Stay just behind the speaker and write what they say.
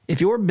If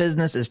your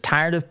business is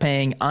tired of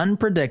paying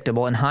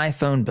unpredictable and high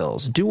phone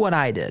bills, do what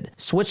I did.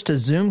 Switch to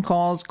Zoom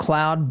Call's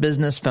cloud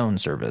business phone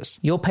service.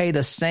 You'll pay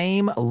the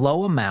same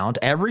low amount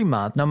every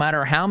month, no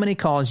matter how many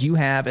calls you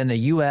have in the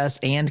U.S.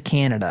 and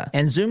Canada.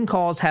 And Zoom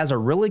Calls has a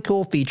really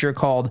cool feature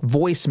called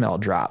voicemail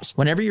drops.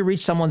 Whenever you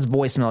reach someone's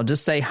voicemail,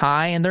 just say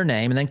hi and their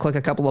name, and then click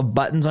a couple of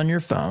buttons on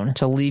your phone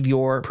to leave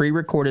your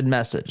pre-recorded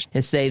message.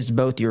 It saves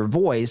both your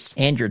voice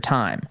and your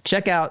time.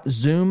 Check out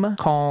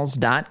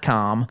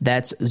zoomcalls.com.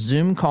 That's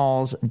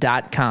zoomcalls.com.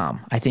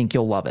 I think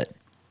you'll love it.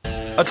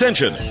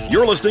 Attention,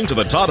 you're listening to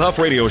the Todd Huff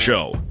Radio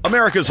Show,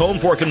 America's home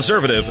for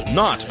conservative,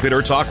 not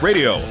bitter talk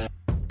radio.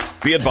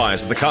 Be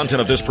advised that the content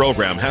of this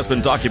program has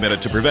been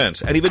documented to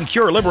prevent and even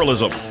cure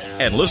liberalism,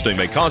 and listening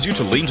may cause you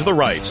to lean to the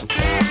right.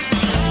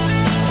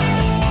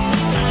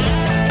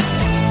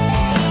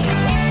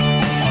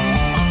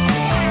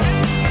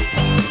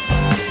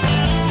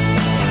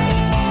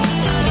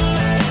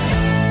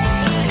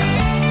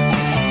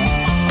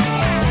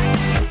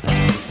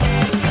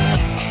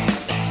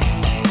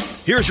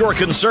 Here's your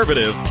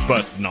conservative,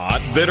 but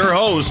not bitter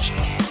host,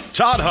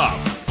 Todd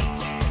Huff.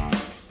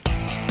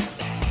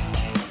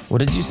 Well,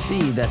 did you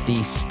see that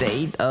the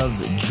state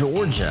of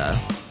Georgia,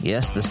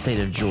 yes, the state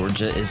of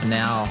Georgia is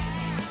now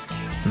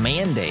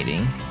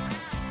mandating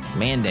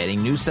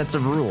new sets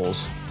of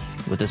rules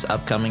with this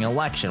upcoming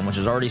election, which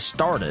has already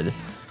started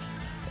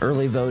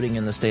early voting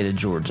in the state of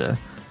Georgia.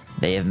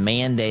 They have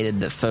mandated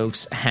that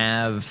folks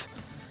have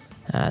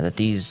that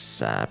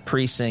these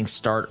precincts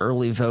start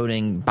early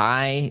voting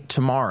by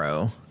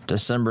tomorrow,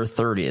 December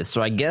 30th.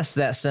 So I guess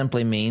that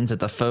simply means that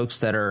the folks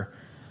that are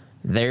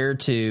there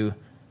to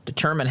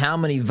determine how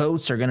many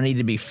votes are going to need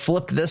to be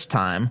flipped this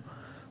time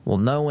will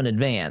know in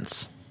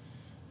advance.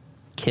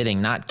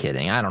 Kidding, not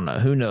kidding. I don't know.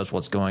 Who knows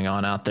what's going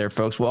on out there,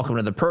 folks? Welcome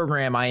to the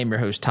program. I am your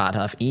host, Todd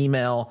Huff.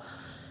 Email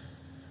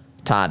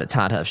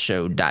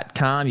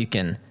todd@toddhuffshow.com. You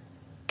can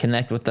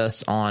connect with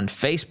us on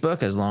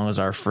Facebook, as long as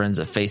our friends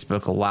at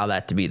Facebook allow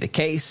that to be the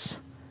case.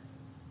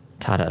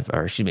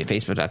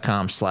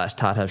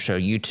 Facebook.com/Todd Huff Show,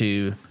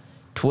 YouTube,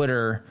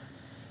 Twitter,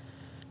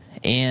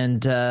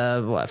 and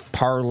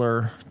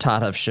Parler.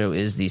 Todd Huff Show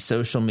is the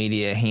social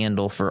media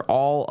handle for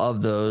all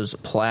of those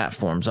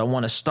platforms. I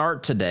want to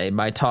start today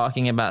by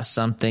talking about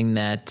something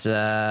that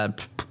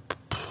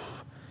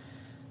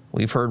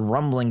we've heard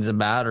rumblings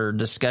about or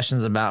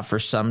discussions about for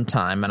some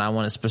time, and I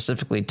want to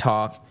specifically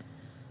talk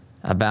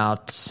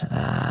about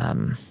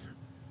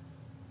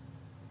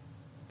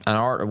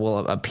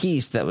a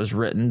piece that was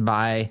written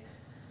by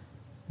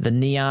the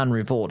Neon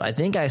Revolt. I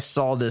think I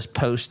saw this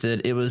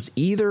posted. It was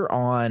either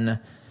on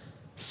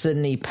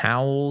Sidney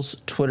Powell's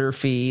Twitter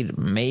feed,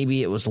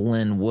 maybe it was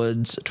Lynn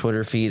Wood's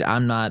Twitter feed.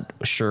 I'm not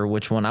sure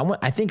which one.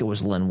 I think it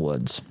was Lynn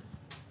Wood's.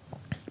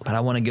 But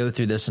I want to go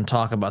through this and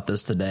talk about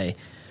this today.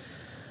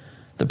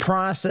 The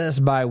process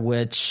by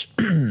which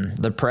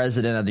the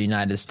President of the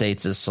United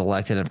States is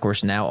selected, and of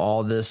course now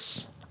all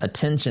this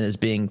attention is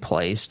being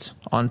placed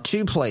on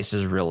two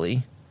places,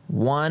 really.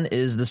 One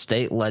is the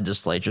state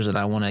legislatures, and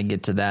I want to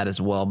get to that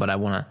as well, but I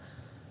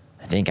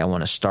think I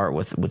want to start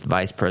with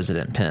Vice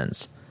President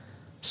Pence.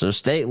 So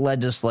state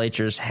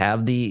legislatures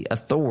have the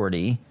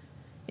authority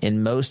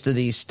in most of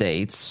these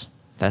states.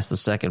 That's the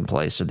second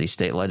place, are these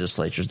state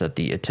legislatures that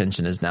the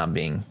attention is now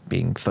being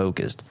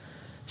focused.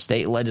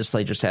 State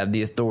legislatures have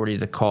the authority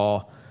to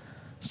call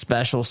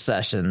special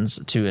sessions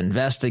to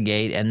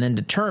investigate and then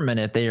determine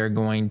if they are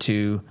going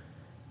to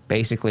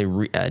basically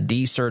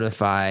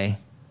decertify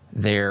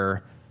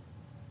their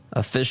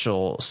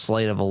official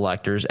slate of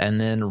electors and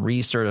then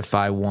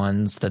recertify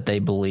ones that they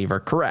believe are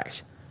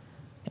correct.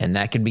 And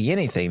that could be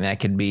anything. That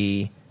could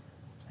be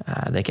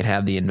they could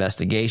have the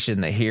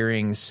investigation, the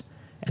hearings,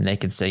 and they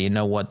could say, you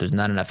know what, there's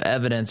not enough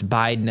evidence.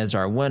 Biden is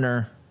our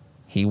winner.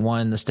 He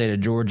won the state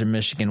of Georgia,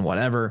 Michigan,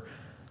 whatever.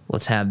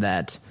 Let's have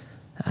that.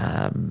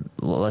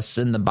 Let's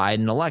send the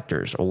Biden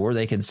electors. Or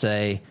they could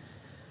say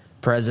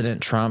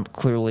President Trump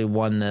clearly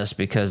won this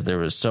because there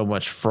was so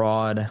much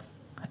fraud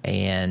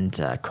and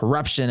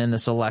corruption in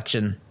this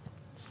election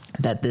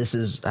that this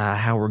is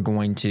how we're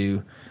going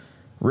to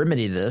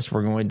remedy this.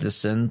 We're going to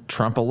send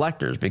Trump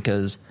electors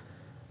because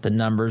the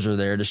numbers are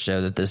there to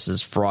show that this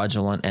is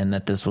fraudulent and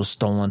that this was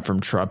stolen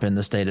from Trump in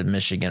the state of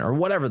Michigan or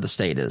whatever the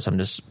state is.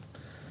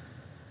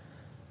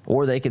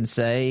 Or they could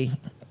say,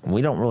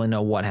 we don't really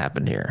know what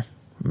happened here.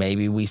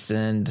 Maybe we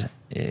send,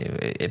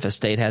 if a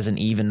state has an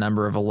even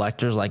number of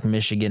electors, like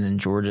Michigan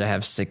and Georgia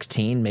have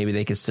 16, maybe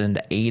they could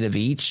send 8 of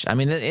each. I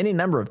mean, any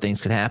number of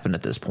things could happen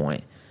at this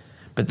point.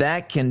 But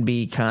that can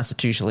be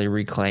constitutionally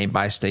reclaimed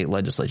by state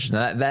legislatures.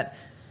 Now,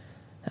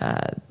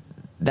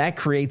 that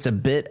creates a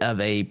bit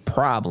of a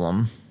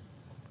problem.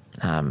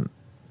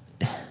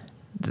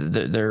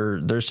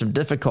 There's some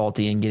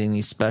difficulty in getting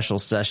these special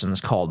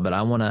sessions called, but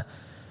I want to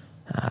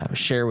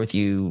share with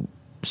you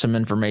some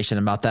information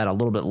about that a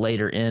little bit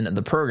later in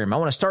the program. I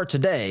want to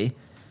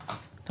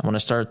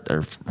start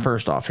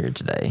first off here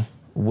today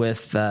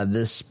with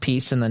this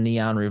piece in the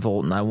Neon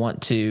Revolt, and I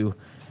want to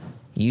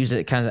use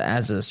it kind of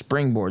as a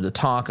springboard to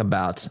talk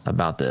about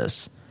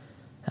this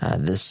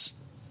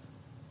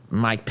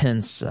Mike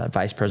Pence,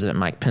 Vice President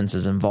Mike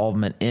Pence's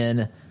involvement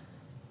in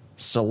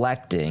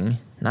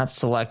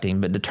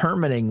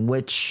determining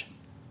which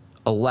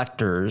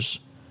electors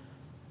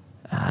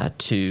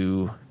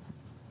to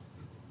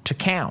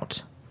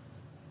count,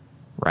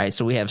 right?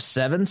 So we have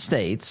 7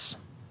 states.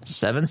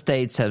 7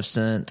 states have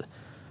sent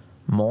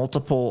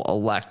multiple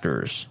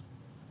electors.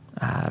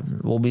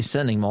 We'll be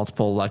sending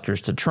multiple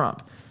electors to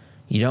Trump.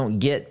 You don't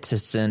get to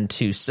send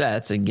 2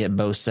 sets and get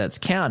both sets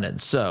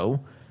counted.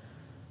 So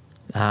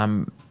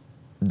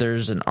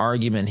there's an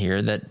argument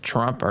here that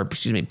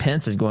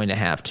Pence is going to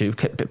have to.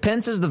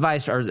 Pence is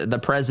the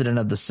president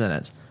of the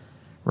Senate,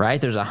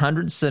 right? There's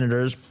 100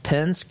 senators.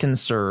 Pence can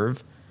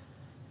serve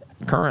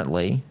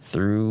currently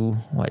through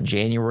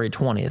January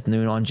 20th,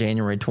 noon on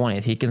January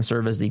 20th. He can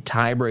serve as the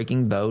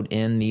tie-breaking vote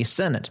in the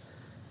Senate.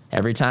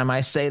 Every time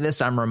I say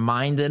this, I'm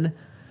reminded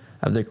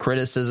of the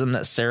criticism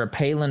that Sarah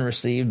Palin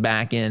received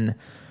back in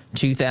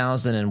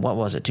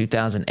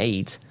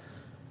 2008,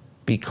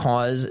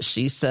 because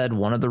she said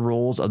one of the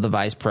rules of the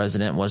vice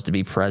president was to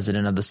be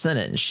president of the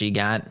Senate, and she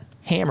got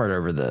hammered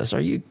over this. Are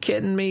you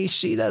kidding me?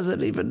 She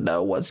doesn't even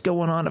know what's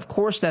going on. Of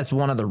course, that's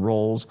one of the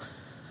roles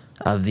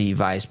of the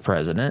vice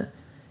president,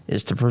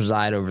 is to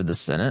preside over the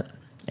Senate,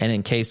 and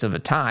in case of a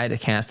tie, to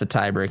cast a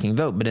tie-breaking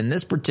vote. But in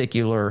this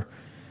particular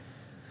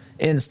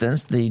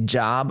instance, the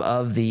job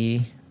of the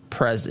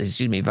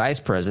vice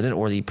president,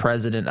 or the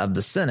president of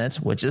the Senate,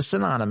 which is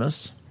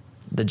synonymous,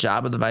 the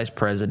job of the vice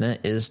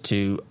president is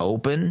to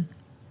open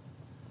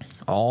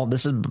all.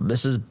 This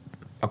is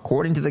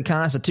according to the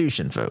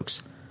Constitution,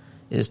 folks,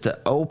 is to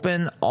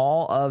open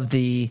all of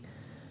the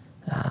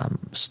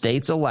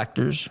states'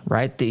 electors,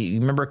 right? You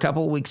remember a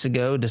couple of weeks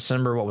ago,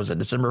 December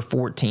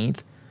 14th,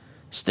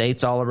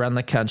 states all around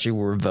the country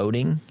were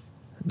voting.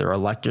 Their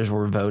electors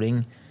were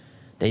voting.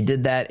 They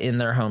did that in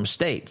their home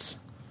states.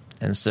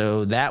 And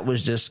so that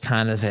was just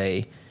kind of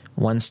a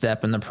one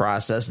step in the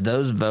process.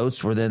 Those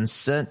votes were then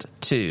sent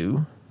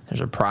to, there's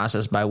a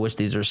process by which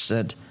these are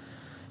sent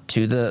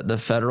to the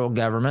federal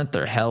government.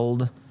 They're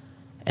held,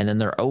 and then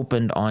they're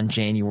opened on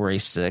January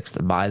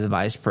 6th by the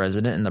vice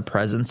president in the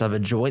presence of a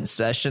joint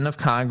session of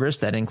Congress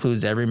that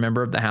includes every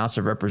member of the House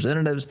of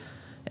Representatives,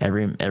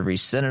 every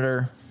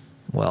senator,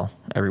 well,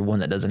 everyone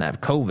that doesn't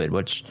have COVID,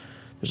 which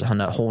there's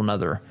a whole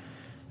nother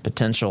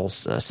potential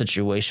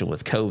situation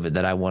with COVID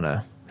that I want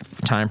to,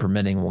 time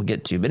permitting, we'll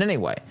get to. But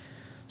anyway,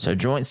 so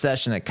joint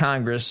session at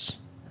Congress,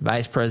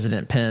 Vice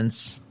President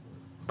Pence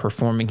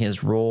performing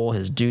his role,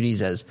 his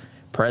duties as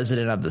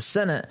president of the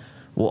Senate,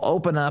 will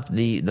open up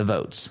the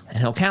votes, and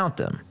he'll count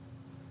them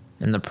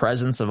in the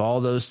presence of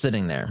all those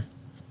sitting there.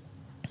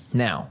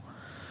 Now,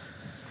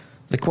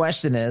 the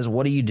question is,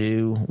 what do you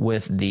do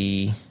with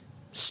the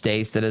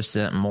states that have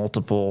sent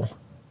multiple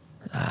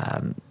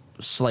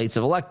slates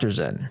of electors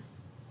in?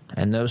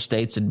 And those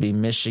states would be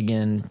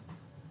Michigan,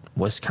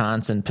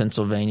 Wisconsin,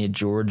 Pennsylvania,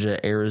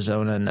 Georgia,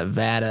 Arizona,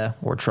 Nevada,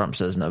 or Trump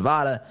says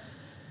Nevada,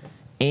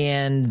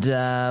 and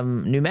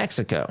New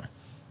Mexico.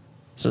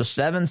 So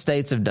 7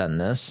 states have done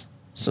this.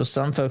 So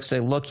some folks say,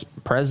 look,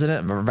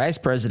 Vice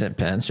President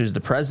Pence, who's the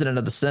president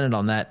of the Senate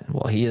on that,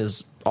 well, he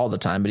is all the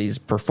time, but he's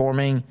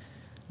performing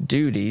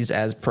duties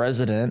as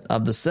president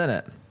of the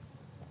Senate.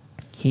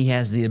 He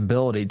has the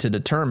ability to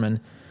determine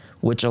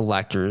which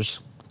electors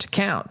to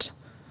count.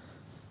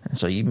 And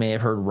so you may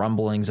have heard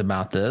rumblings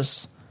about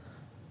this,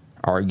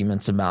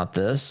 arguments about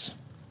this.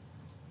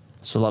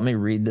 So let me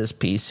read this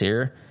piece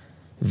here.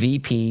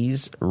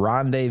 VP's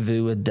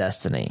Rendezvous with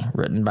Destiny,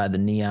 written by the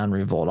Neon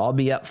Revolt. I'll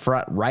be up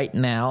front right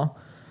now.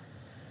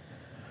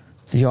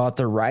 The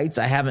author writes,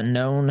 I haven't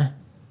known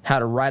how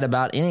to write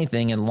about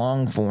anything in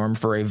long form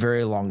for a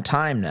very long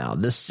time now.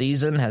 This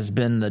season has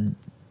been the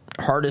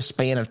hardest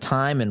span of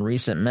time in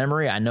recent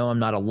memory. I know I'm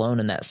not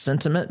alone in that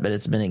sentiment, but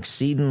it's been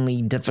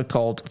exceedingly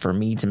difficult for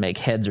me to make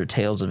heads or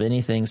tails of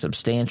anything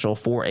substantial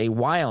for a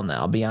while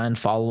now, beyond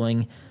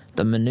following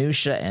the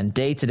minutia and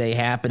day-to-day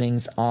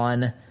happenings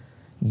on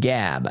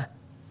Gab.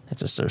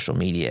 That's a social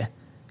media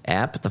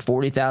app. The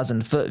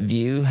 40,000-foot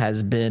view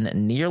has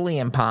been nearly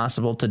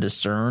impossible to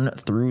discern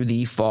through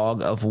the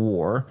fog of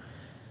war,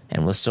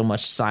 and with so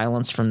much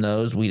silence from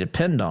those we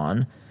depend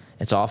on,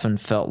 it's often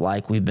felt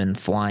like we've been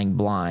flying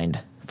blind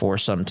for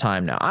some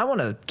time now. I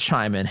want to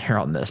chime in here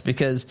on this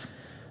because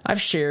I've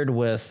shared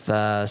with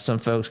some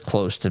folks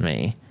close to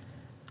me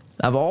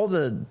of all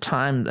the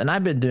time, and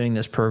I've been doing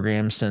this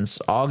program since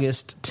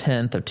August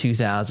 10th of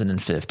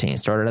 2015.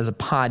 Started as a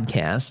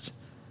podcast,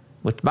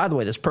 which, by the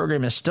way, this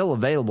program is still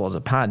available as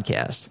a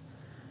podcast.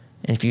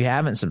 And if you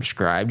haven't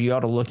subscribed, you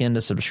ought to look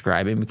into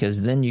subscribing,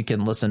 because then you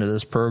can listen to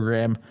this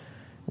program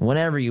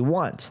whenever you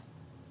want.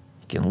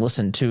 You can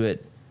listen to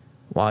it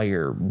while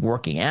you're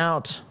working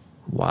out,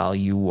 while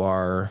you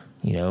are,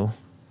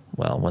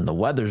 when the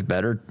weather's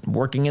better,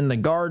 working in the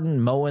garden,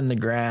 mowing the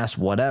grass,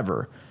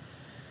 whatever.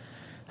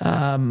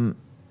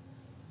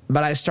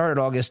 But I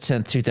started August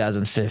 10th,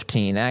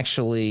 2015,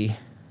 actually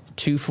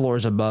 2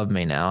 floors above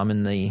me now. I'm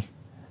in the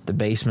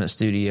basement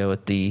studio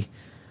at the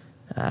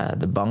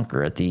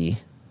bunker at the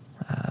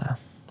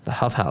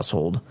Huff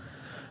household.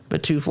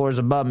 But 2 floors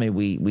above me,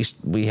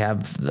 we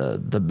have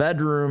the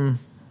bedroom.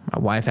 My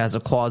wife has a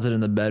closet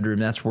in the bedroom.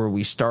 That's where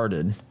we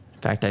started.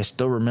 In fact, I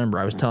still remember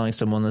I was telling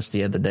someone this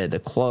the other day, her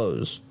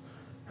clothes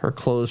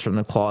from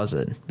the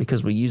closet,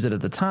 because we used it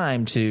at the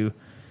time to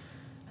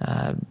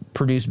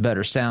produce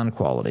better sound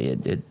quality.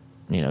 It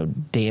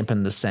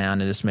dampened the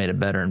sound and just made a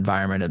better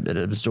environment. It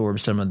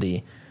absorbed some of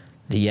the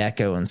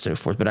echo and so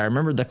forth. But I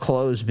remember the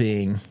clothes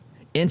being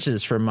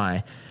inches from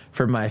my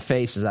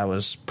face as I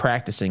was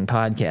practicing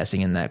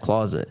podcasting in that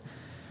closet.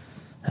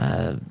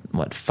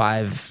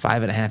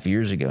 5.5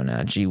 years ago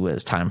now? Gee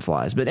whiz, time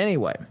flies. But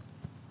anyway,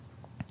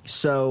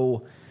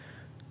 since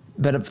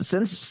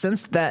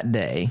that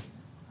day,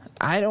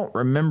 I don't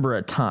remember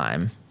a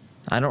time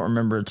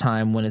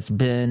when it's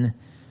been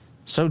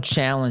so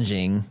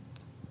challenging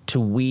to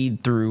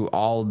weed through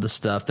all of the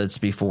stuff that's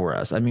before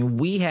us. I mean,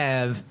 we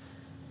have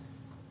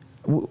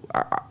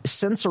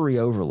sensory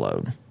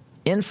overload,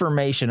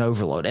 information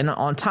overload. And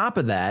on top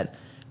of that,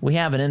 we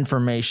have an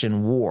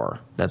information war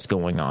that's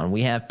going on.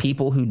 We have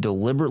people who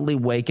deliberately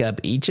wake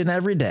up each and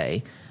every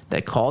day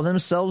that call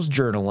themselves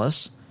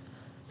journalists,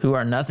 who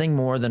are nothing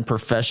more than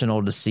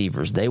professional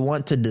deceivers. They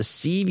want to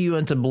deceive you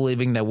into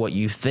believing that what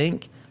you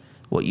think,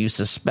 what you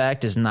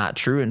suspect is not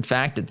true. In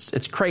fact,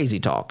 it's crazy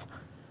talk,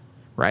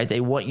 right?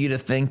 They want you to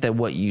think that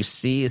what you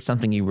see is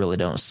something you really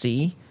don't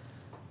see.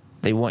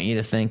 They want you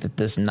to think that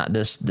these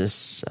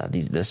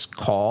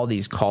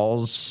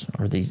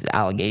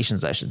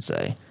allegations, I should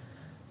say,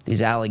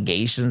 these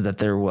allegations that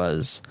there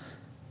was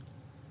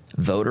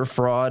voter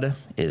fraud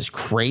is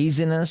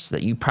craziness,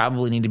 that you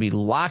probably need to be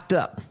locked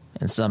up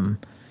in some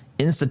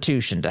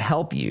institution to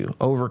help you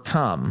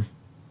overcome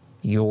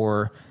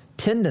your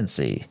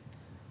tendency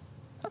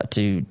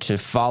to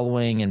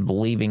following and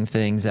believing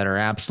things that are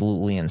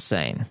absolutely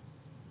insane.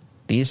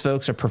 These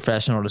folks are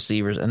professional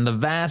deceivers, and the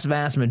vast,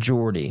 vast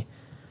majority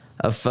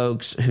of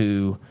folks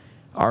who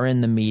are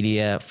in the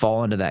media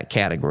fall into that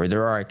category.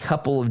 There are a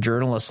couple of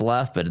journalists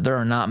left, but there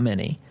are not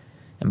many.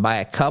 And by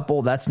a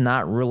couple, that's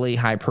not really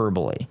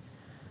hyperbole.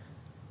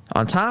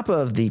 On top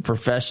of the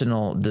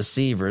professional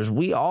deceivers,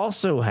 we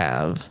also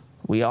have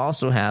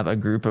a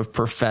group of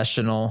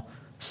professional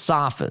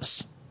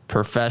sophists,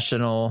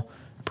 professional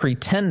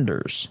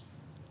pretenders.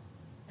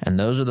 And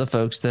those are the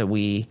folks that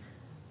we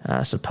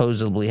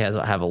supposedly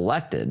have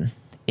elected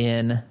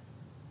in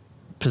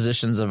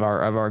positions of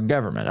our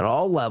government. At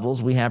all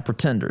levels, we have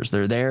pretenders.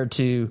 They're there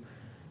to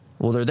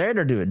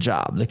do a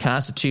job. The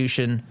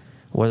Constitution,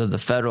 whether the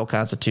federal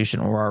Constitution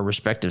or our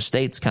respective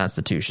states'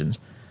 constitutions,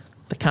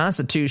 the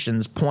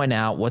constitutions point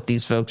out what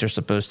these folks are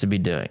supposed to be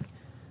doing.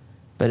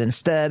 But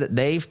instead,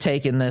 they've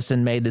taken this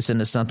and made this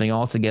into something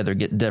altogether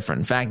different.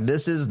 In fact,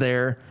 this is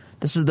their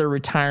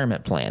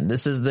retirement plan.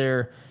 This is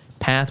their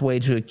pathway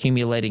to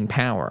accumulating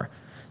power.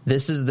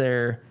 This is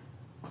their,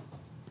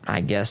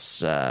 I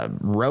guess,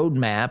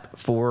 roadmap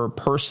for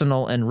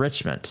personal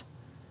enrichment.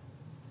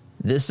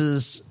 This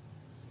is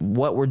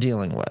what we're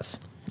dealing with.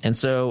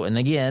 And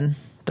again,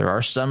 there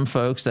are some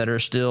folks that are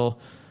still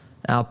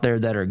out there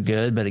that are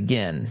good, but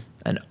again,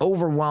 an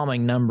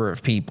overwhelming number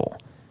of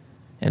people,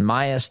 in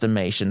my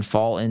estimation,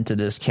 fall into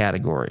this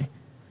category.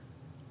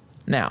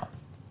 Now,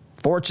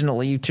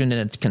 fortunately, you tuned in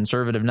at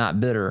Conservative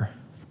Not Bitter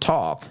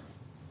Talk.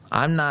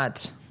 I'm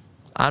not,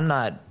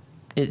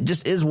 it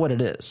just is what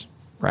it is,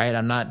 right?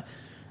 I'm not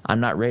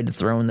ready to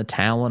throw in the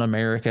towel on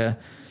America.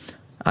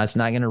 It's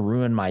not going to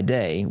ruin my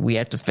day. We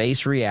have to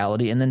face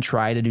reality and then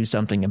try to do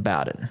something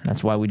about it.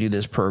 That's why we do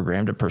this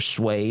program, to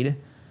persuade,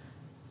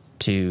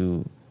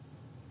 to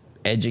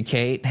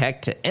educate,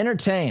 heck, to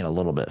entertain a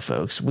little bit,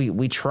 folks.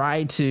 We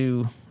try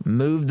to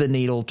move the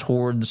needle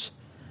towards,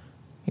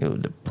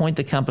 to point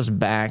the compass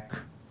back,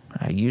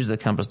 use the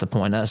compass to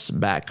point us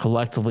back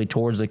collectively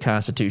towards the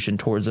Constitution,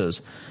 towards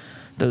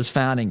those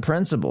founding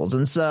principles.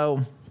 And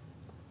so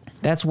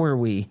that's where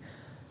we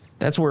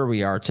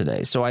are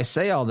today. So I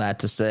say all that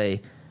to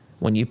say,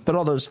 when you put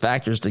all those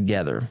factors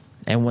together,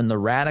 and when the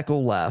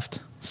radical left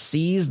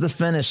sees the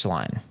finish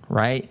line,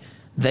 right?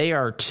 They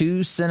are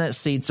 2 Senate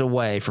seats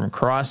away from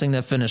crossing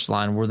the finish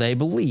line where they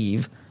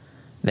believe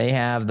they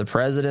have the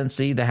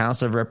presidency, the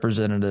House of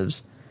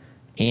Representatives,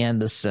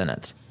 and the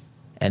Senate.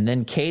 And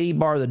then Katie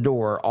bar the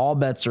door, all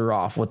bets are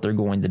off what they're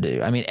going to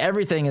do. I mean,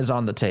 everything is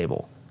on the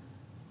table.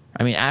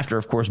 I mean, after,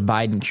 of course,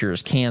 Biden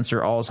cures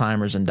cancer,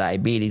 Alzheimer's, and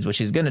diabetes, which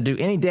he's going to do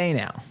any day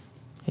now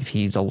if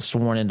he's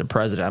sworn into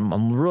president.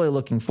 I'm really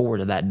looking forward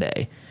to that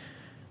day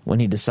when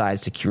he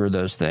decides to cure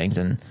those things.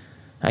 And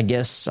I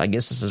guess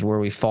this is where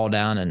we fall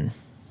down and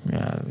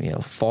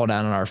fall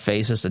down on our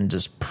faces and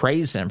just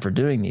praise him for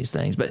doing these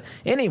things. But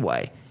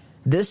anyway,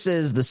 this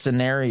is the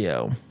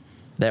scenario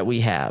that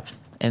we have.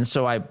 And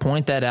so I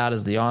point that out,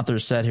 as the author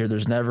said here.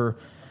 There's never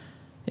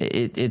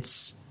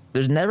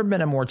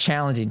been a more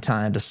challenging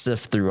time to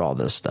sift through all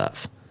this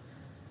stuff.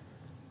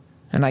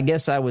 And I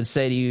guess I would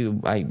say to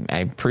you, I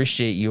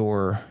appreciate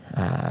your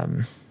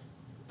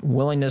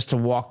willingness to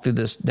walk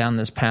down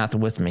this path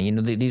with me. You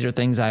know, these are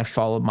things I've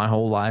followed my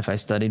whole life. I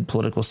studied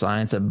political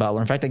science at Butler.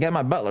 In fact, I got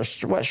my Butler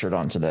sweatshirt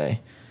on today.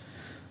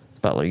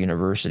 Butler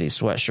University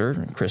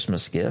sweatshirt,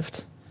 Christmas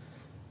gift.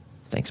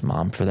 Thanks,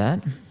 Mom, for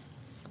that.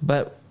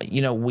 But,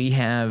 we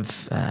have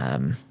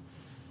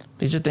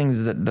these are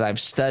things that I've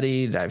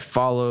studied, I've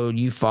followed,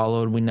 you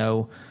followed. We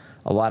know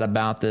a lot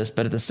about this.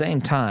 But at the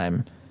same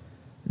time,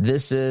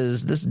 this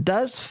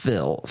does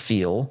feel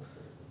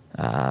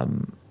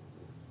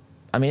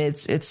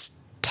it's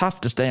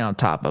tough to stay on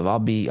top of. I'll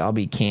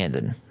be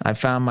candid. I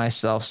found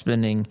myself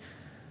spending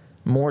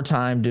more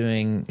time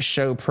doing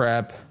show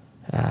prep,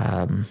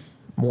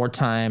 more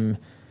time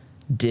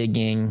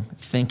digging,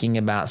 thinking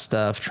about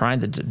stuff, trying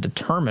to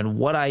determine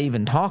what I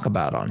even talk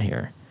about on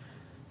here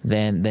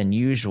than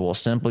usual,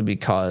 simply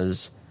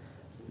because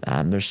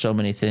there's so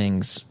many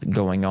things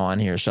going on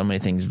here, so many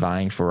things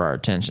vying for our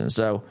attention.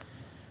 So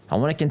I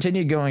want to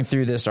continue going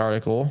through this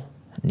article,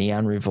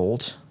 Neon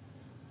Revolt.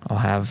 I'll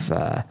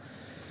have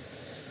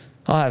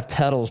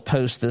Pedals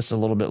post this a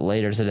little bit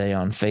later today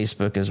on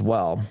Facebook as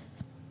well.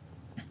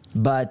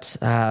 But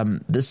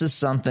this is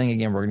something,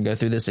 again, we're going to go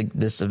through this.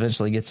 This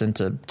eventually gets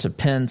into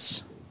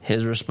Pence,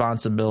 his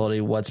responsibility,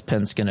 what's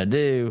Pence going to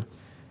do,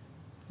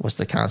 what's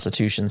the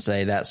Constitution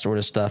say, that sort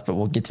of stuff. But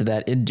we'll get to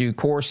that in due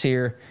course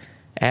here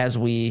as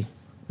we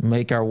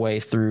make our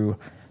way through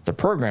the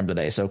program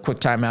today. So quick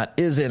timeout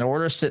is in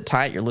order. Sit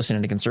tight. You're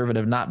listening to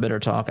Conservative Not Bitter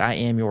Talk. I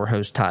am your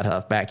host, Todd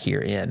Huff, back here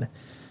in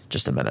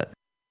just a minute.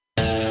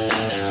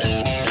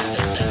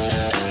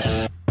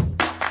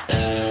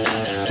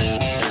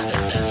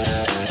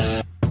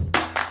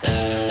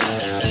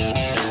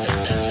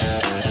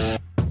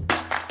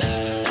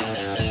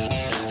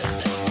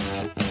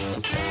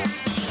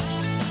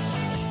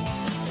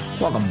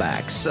 Welcome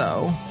back.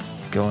 So,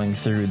 going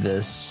through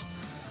this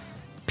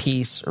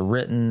piece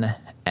written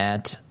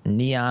at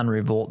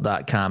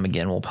neonrevolt.com.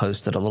 Again, we'll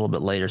post it a little bit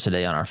later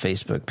today on our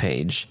Facebook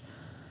page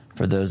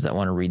for those that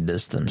want to read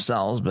this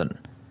themselves. But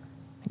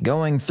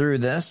going through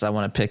this, I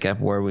want to pick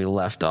up where we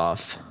left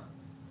off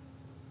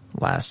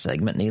last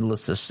segment.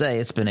 Needless to say,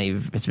 it's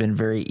been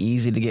very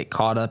easy to get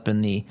caught up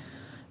in the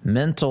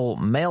mental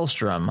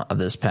maelstrom of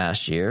this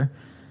past year.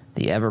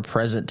 The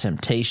ever-present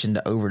temptation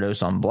to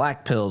overdose on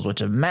black pills, which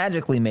have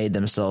magically made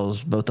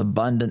themselves both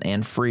abundant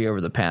and free over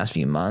the past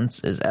few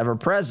months, is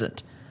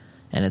ever-present.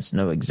 And it's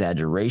no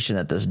exaggeration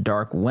that this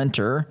dark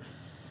winter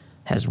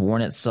has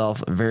worn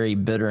itself very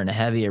bitter and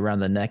heavy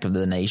around the neck of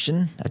the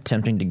nation,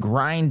 attempting to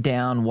grind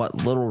down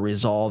what little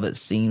resolve it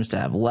seems to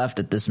have left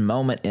at this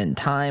moment in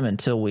time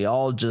until we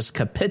all just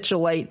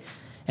capitulate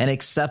and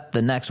accept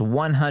the next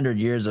 100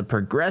 years of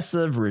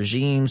progressive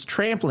regimes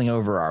trampling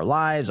over our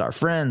lives, our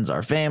friends,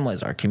 our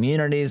families, our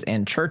communities,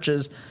 and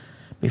churches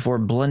before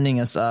blending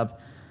us up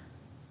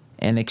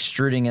and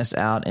extruding us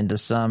out into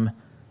some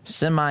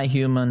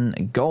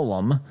semi-human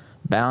golem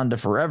bound to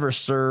forever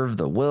serve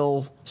the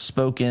will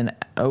spoken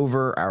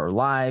over our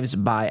lives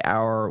by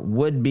our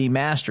would-be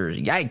masters.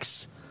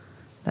 Yikes!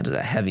 That is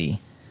a heavy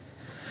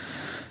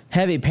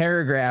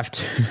paragraph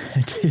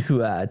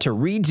to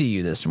read to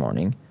you this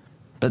morning.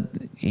 But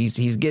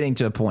he's getting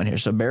to a point here,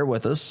 so bear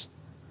with us.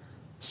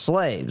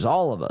 Slaves,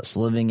 all of us,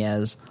 living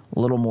as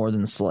little more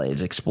than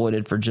slaves,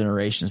 exploited for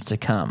generations to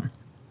come.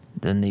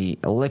 Then the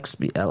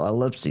ellipses, ...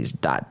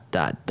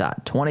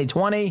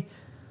 2020,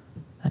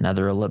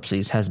 another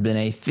ellipses, has been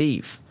a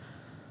thief.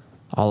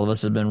 All of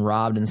us have been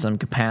robbed in some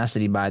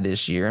capacity by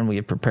this year, and we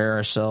prepare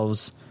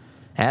ourselves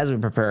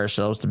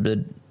to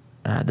bid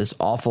this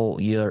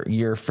awful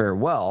year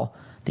farewell.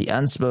 The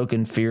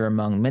unspoken fear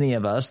among many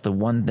of us, the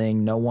one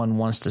thing no one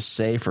wants to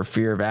say for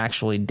fear of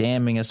actually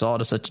damning us all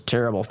to such a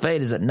terrible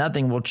fate, is that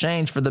nothing will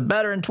change for the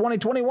better in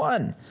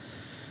 2021.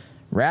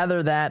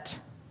 Rather that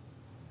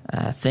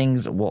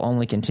things will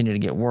only continue to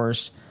get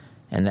worse,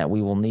 and that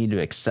we will need to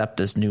accept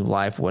this new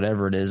life,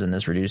 whatever it is, in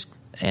this reduced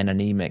and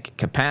anemic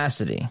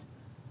capacity.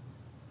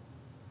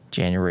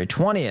 January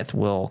 20th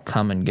will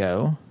come and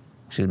go.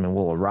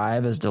 Will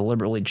arrive as the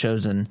deliberately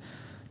chosen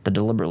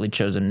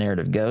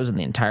narrative goes, and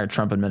the entire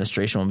Trump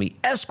administration will be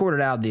escorted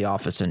out of the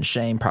office in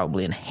shame,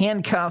 probably in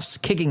handcuffs,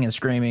 kicking and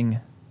screaming.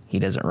 He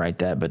doesn't write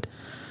that, but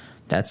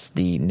that's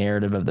the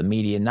narrative of the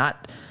media,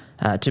 not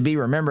to be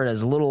remembered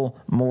as little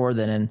more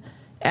than an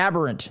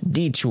aberrant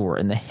detour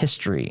in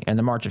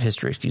the march of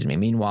history.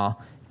 Meanwhile,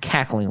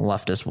 cackling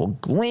leftists will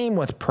gleam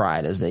with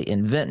pride as they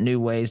invent new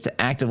ways to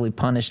actively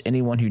punish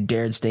anyone who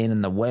dared stand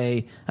in the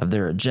way of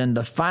their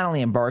agenda,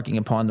 finally embarking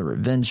upon the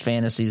revenge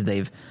fantasies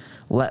they've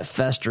let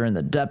fester in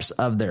the depths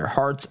of their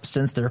hearts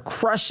since their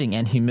crushing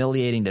and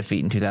humiliating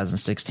defeat in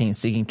 2016,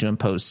 seeking to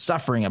impose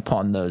suffering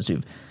upon those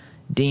who've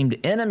deemed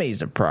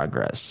enemies of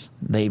progress.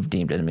 They've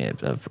deemed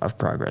enemies of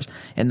progress,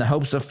 in the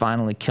hopes of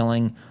finally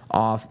killing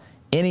off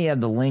any of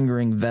the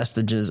lingering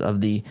vestiges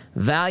of the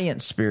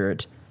valiant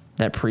spirit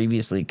that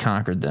previously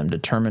conquered them,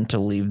 determined to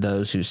leave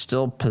those who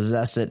still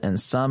possess it in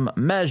some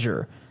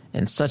measure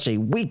in such a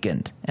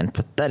weakened and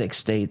pathetic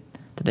state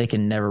that they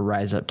can never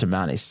rise up to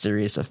mount a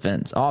serious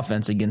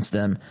offense against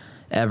them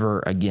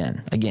ever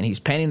again. Again, he's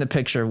painting the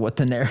picture of what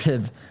the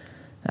narrative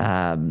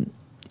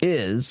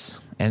is,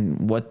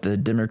 and what the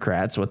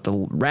Democrats, what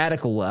the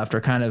radical left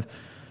are kind of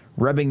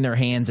rubbing their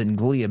hands in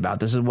glee about.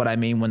 This is what I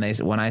mean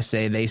when I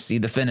say they see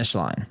the finish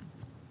line.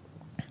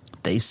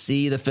 They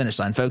see the finish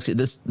line. Folks,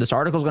 this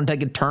article is going to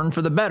take a turn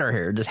for the better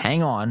here. Just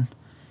hang on.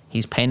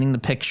 He's painting the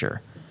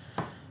picture.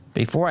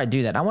 Before I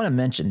do that, I want to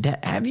mention,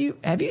 have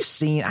you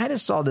seen, I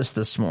just saw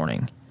this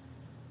morning,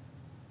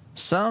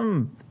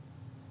 some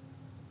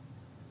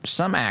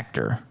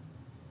actor,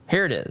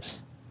 here it is,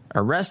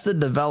 Arrested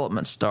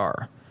Development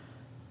star,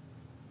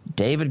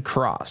 David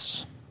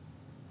Cross.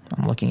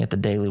 I'm looking at the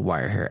Daily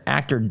Wire here.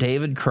 Actor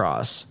David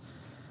Cross,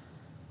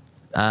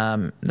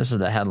 this is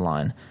the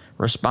headline,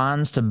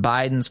 responds to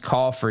Biden's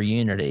call for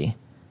unity.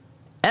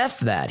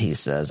 F that, he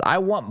says. I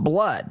want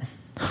blood.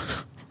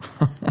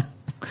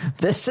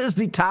 This is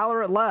the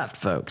tolerant left,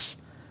 folks.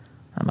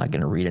 I'm not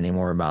going to read any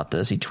more about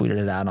this. He tweeted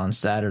it out on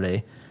Saturday.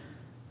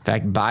 In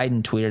fact,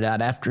 Biden tweeted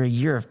out, after a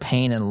year of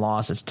pain and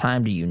loss, it's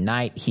time to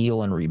unite,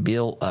 heal, and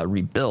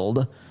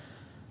rebuild.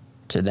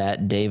 To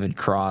that, David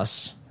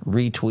Cross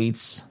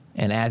retweets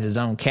and adds his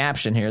own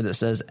caption here that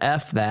says,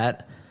 F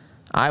that,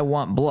 I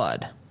want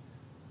blood.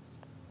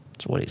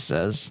 That's what he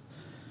says.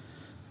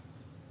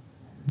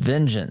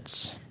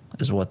 Vengeance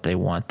is what they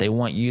want. They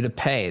want you to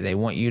pay. They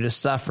want you to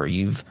suffer.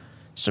 You've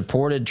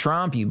supported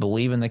Trump. You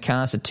believe in the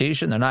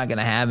Constitution. They're not going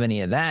to have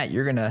any of that.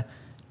 You're going to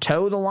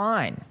toe the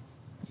line.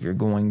 You're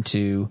going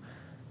to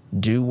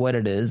do what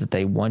it is that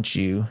they want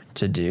you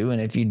to do.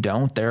 And if you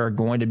don't, there are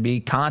going to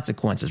be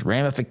consequences,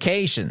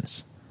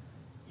 ramifications.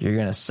 You're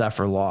going to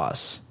suffer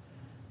loss.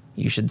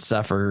 You should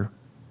suffer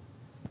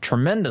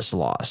tremendous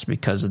loss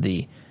because of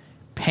the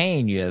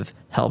pain you have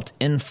helped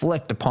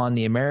inflict upon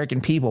the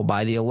American people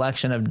by the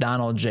election of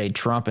Donald J.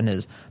 Trump and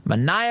his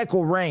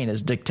maniacal reign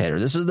as dictator.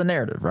 This is the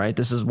narrative, right?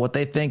 This is what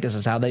they think. This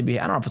is how they be.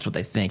 I don't know if it's what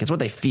they think. It's what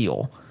they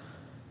feel.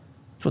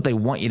 It's what they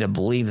want you to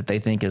believe that they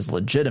think is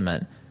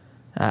legitimate.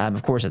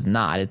 Of course, it's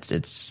not.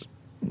 It's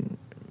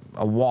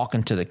a walk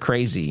into the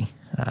crazy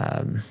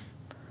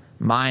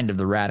mind of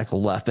the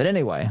radical left. But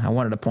anyway, I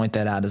wanted to point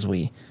that out as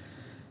we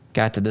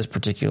got to this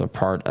particular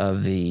part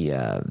of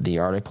the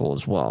article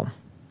as well.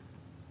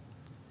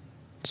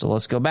 So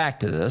let's go back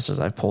to this, as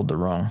I pulled the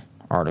wrong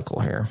article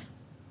here.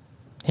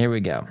 Here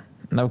we go.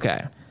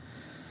 Okay.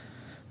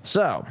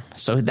 So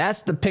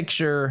that's the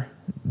picture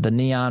the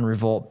Neon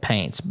Revolt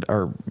paints,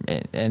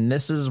 and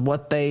this is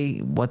what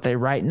they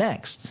write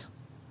next.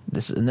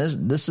 This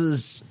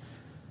is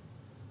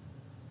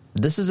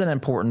an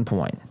important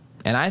point,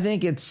 and I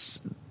think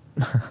it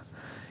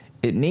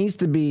needs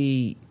to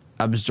be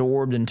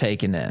absorbed and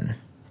taken in.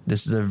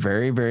 This is a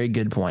very, very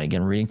good point.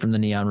 Again, reading from the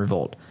Neon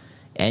Revolt.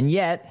 And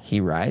yet, he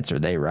writes, or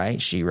they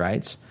write, she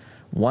writes,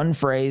 one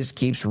phrase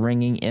keeps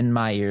ringing in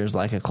my ears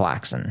like a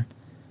klaxon.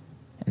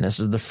 And this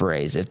is the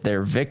phrase: if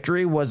their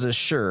victory was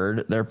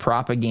assured, their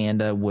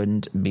propaganda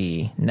wouldn't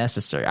be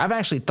necessary. I've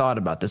actually thought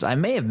about this. I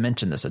may have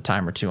mentioned this a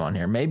time or two on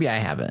here. Maybe I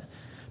haven't.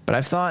 But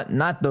I've thought,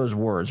 not those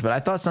words, but I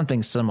thought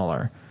something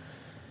similar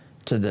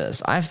to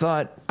this. I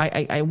thought,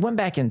 I went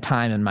back in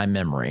time in my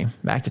memory,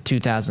 back to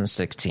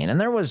 2016, and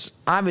there was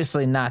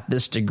obviously not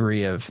this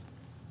degree of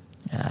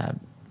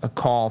a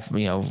call for,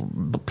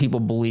 people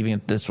believing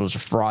that this was a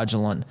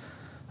fraudulent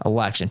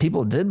election.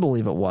 People did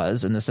believe it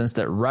was, in the sense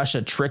that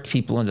Russia tricked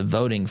people into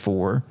voting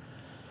for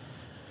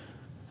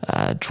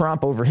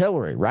Trump over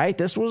Hillary, right?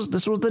 This was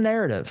the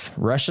narrative.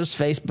 Russia's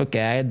Facebook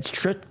ads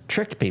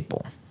tricked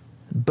people.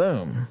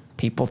 Boom.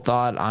 People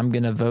thought, I'm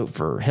going to vote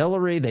for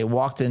Hillary. They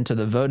walked into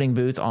the voting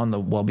booth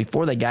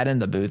before they got in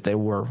the booth, they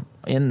were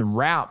en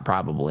route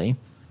probably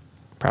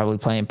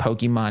playing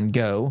Pokemon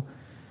Go.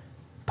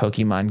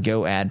 Pokemon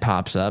Go ad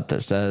pops up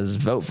that says,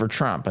 vote for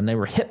Trump. And they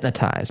were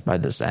hypnotized by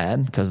this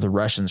ad because the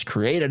Russians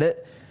created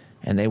it.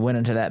 And they went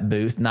into that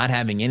booth not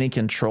having any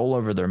control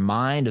over their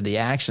mind or the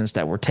actions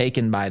that were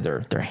taken by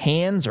their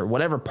hands or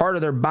whatever part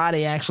of their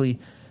body actually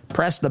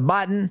pressed the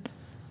button.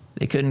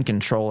 They couldn't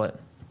control it.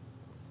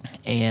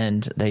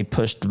 And they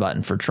pushed the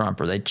button for Trump,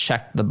 or they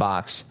checked the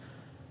box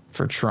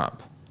for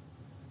Trump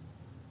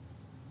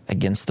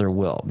against their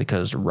will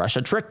because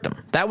Russia tricked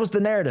them. That was the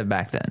narrative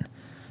back then.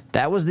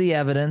 That was the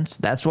evidence.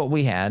 That's what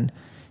we had.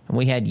 And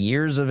we had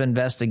years of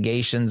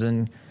investigations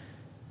and,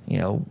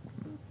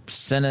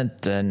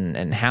 Senate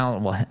and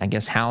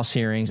House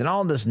hearings and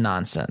all this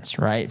nonsense,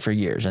 right, for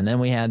years. And then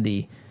we had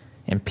the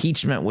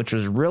impeachment, which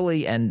was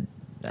really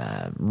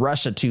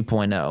Russia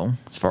 2.0,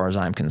 as far as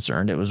I'm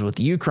concerned. It was with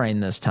Ukraine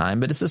this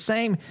time, but it's the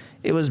same.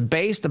 It was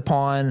based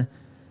upon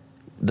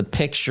the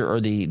picture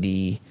or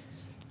the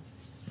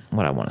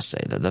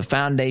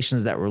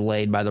foundations that were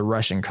laid by the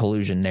Russian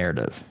collusion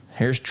narrative.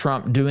 Here's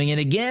Trump doing it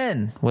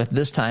again,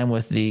 this time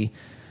with the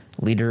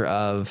leader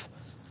of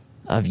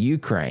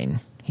Ukraine.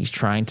 He's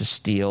trying to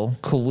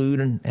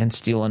collude and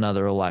steal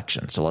another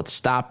election. So let's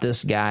stop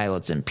this guy.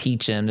 Let's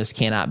impeach him. This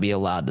cannot be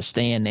allowed to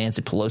stand.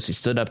 Nancy Pelosi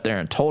stood up there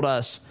and told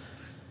us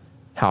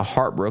how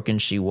heartbroken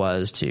she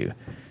was to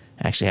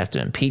actually have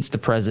to impeach the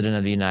president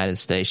of the United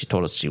States. She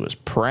told us she was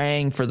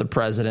praying for the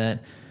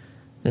president,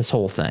 this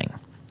whole thing.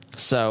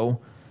 So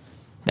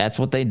that's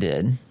what they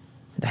did.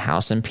 The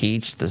House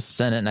impeached, the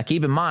Senate. Now,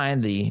 keep in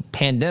mind, the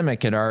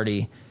pandemic had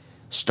already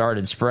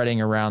started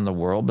spreading around the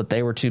world, but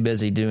they were too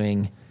busy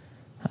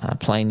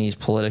playing these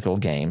political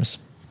games.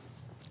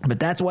 But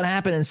that's what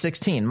happened in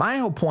 16. My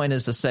whole point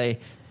is to say,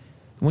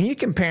 when you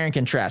compare and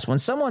contrast, when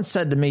someone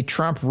said to me,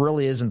 Trump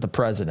really isn't the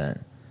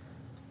president,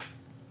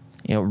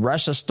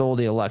 Russia stole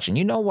the election.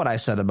 You know what I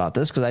said about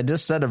this because I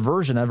just said a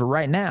version of it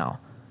right now.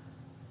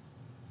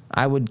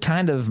 I would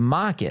kind of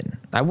mock it.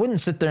 I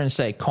wouldn't sit there and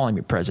say, call him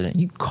your president.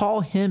 You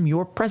call him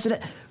your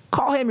president?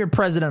 Call him your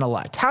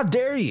president-elect. How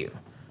dare you?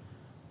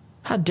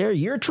 How dare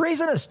you? You're a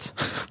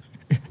treasonist.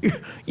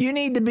 You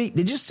need to be.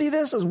 Did you see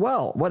this as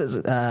well? What is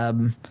it?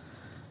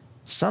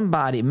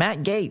 Somebody,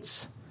 Matt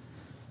Gaetz.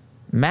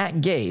 Matt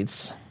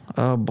Gaetz.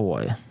 Oh,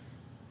 boy.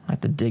 I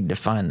have to dig to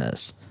find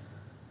this.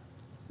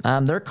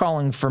 They're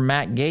calling for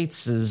Matt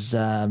Gaetz's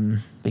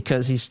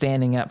because he's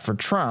standing up for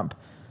Trump.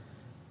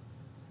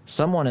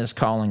 Someone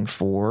in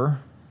Florida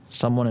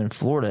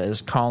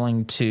is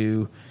calling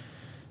to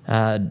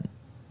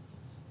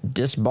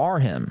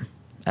disbar him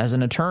as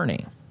an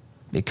attorney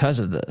because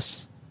of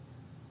this.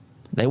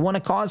 They want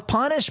to cause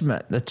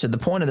punishment. That's to the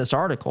point of this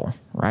article,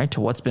 right?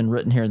 To what's been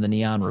written here in the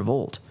Neon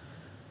Revolt.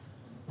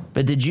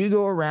 But did you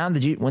go around?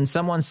 When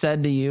someone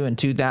said to you in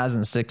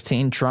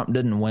 2016, Trump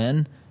didn't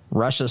win,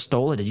 Russia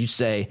stole it, did you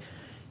say,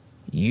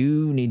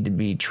 you need to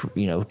be,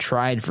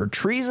 tried for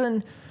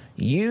treason?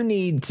 You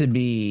need to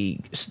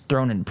be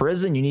thrown in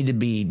prison. You need to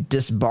be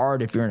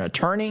disbarred if you're an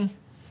attorney.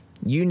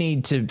 You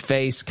need to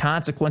face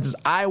consequences.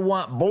 I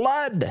want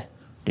blood.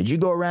 Did you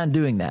go around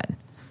doing that?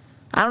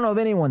 I don't know of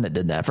anyone that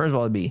did that. First of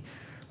all, it'd be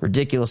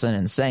ridiculous and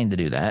insane to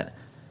do that.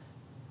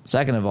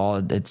 Second of all,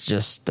 it's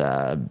just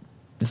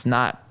it's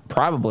not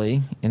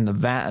probably in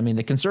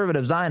the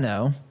conservatives I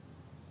know,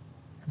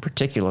 in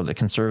particular the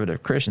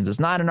conservative Christians, it's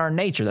not in our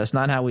nature. That's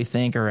not how we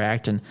think or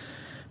act and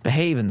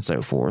behave and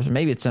so forth.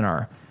 Maybe it's in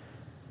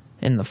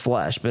the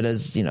flesh, but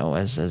as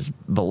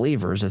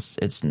believers,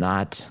 it's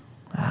not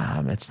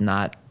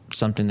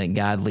something that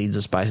God leads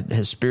us by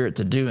His Spirit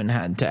to do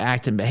and to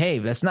act and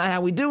behave. That's not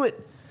how we do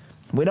it.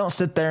 We don't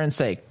sit there and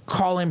say,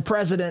 call him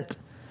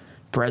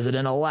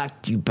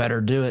president-elect, you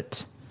better do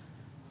it.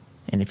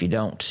 And if you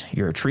don't,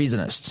 you're a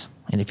treasonist.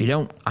 And if you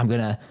don't, I'm going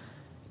to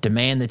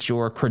demand that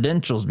your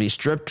credentials be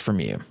stripped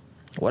from you,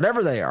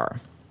 whatever they are.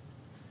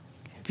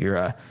 If you're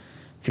a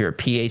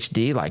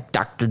PhD like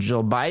Dr.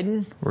 Jill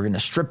Biden, we're going to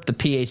strip the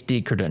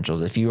PhD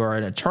credentials. If you are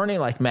an attorney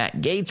like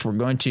Matt Gaetz, we're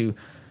going to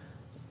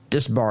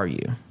disbar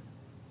you.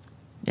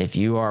 If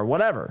you are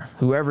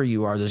whoever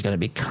you are, there's going to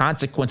be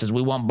consequences.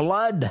 We want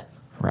blood.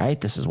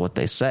 Right? This is what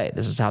they say.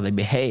 This is how they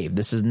behave.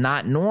 This is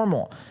not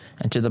normal.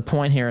 And to the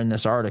point here in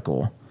this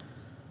article,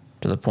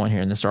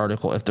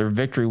 if their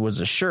victory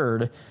was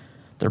assured,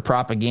 their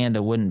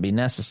propaganda wouldn't be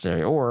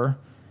necessary. Or,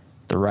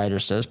 the writer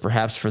says,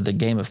 perhaps for the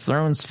Game of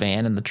Thrones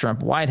fan in the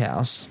Trump White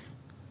House,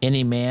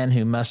 any man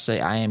who must say,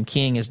 I am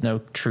king is no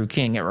true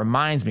king. It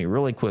reminds me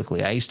really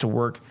quickly. I used to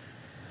run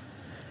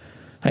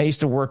a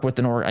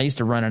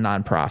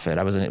nonprofit.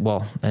 I was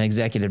an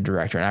executive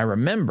director, and I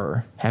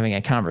remember having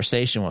a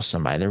conversation with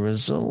somebody. There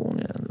was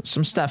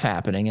some stuff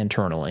happening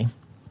internally,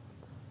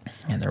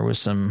 and there was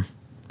some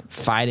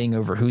fighting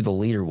over who the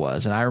leader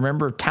was. And I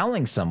remember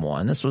telling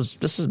someone, this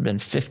has been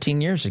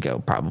 15 years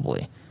ago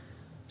probably,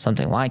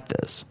 something like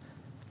this.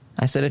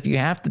 I said, if you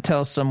have to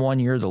tell someone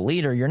you're the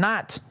leader, you're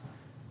not.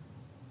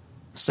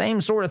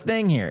 Same sort of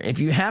thing here. If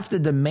you have to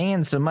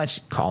demand so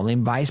much, call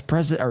him vice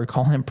president or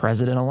call him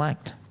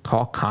president-elect.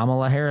 Call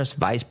Kamala Harris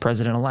vice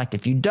president-elect.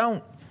 If you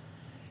don't,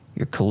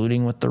 you're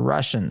colluding with the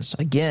Russians.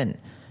 Again,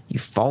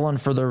 you've fallen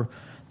for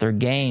their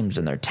games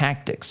and their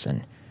tactics,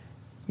 and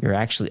you're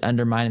actually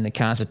undermining the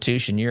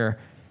Constitution. You're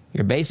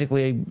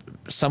basically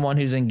someone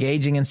who's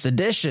engaging in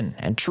sedition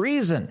and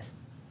treason.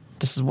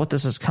 This is what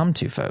this has come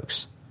to,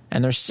 folks.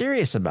 And they're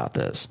serious about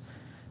this.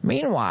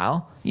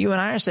 Meanwhile, you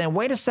and I are saying,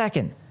 wait a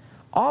second.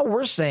 All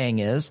we're saying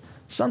is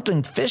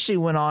something fishy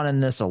went on in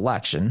this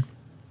election,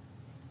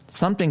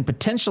 something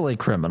potentially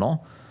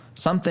criminal,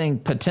 something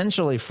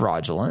potentially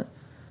fraudulent,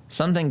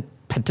 something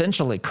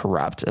potentially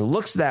corrupt. It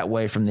looks that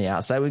way from the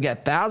outside. We've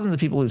got thousands of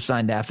people who've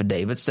signed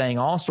affidavits saying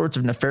all sorts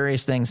of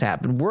nefarious things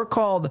happened. We're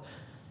called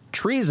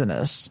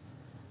treasonous,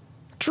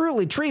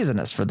 truly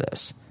treasonous for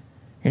this.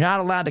 You're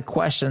not allowed to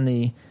question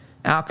the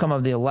outcome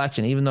of the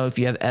election, even though if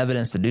you have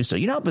evidence to do so.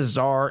 You know how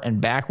bizarre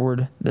and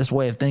backward this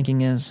way of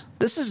thinking is?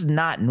 This is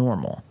not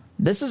normal.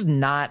 This is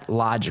not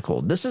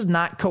logical. This is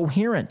not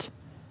coherent.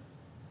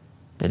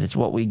 But it's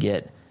what we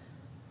get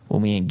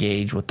when we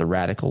engage with the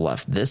radical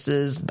left.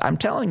 I'm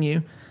telling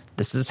you,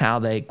 this is how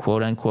they,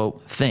 quote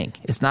unquote, think.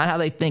 It's not how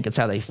they think, it's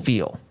how they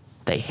feel.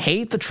 They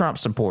hate the Trump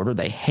supporter.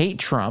 They hate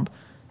Trump.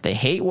 They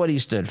hate what he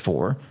stood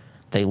for.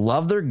 They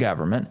love their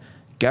government.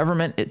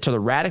 Government, to the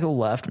radical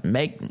left,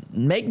 make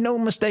no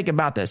mistake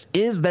about this,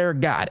 is their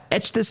God.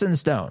 Etch this in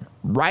stone.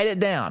 Write it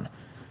down.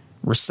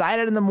 Recite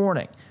it in the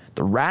morning.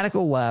 The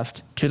radical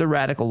left, to the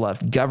radical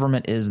left,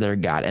 government is their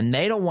God. And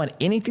they don't want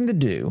anything to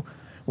do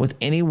with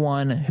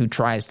anyone who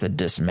tries to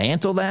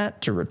dismantle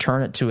that, to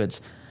return it to its,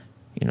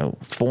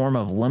 form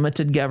of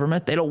limited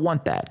government. They don't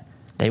want that.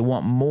 They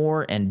want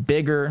more and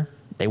bigger.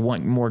 They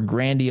want more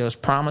grandiose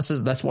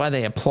promises. That's why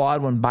they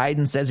applaud when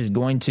Biden says he's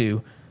going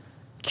to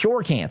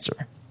cure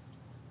cancer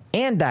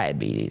and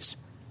diabetes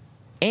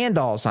and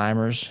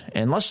Alzheimer's,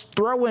 and let's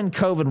throw in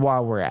COVID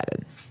while we're at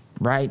it,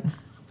 right?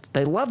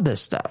 They love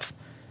this stuff.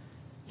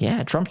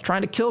 Yeah, Trump's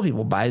trying to kill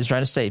people. Biden's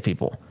trying to save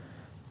people.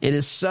 It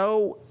is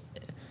so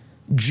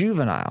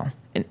juvenile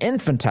and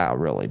infantile,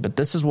 really, but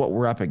this is what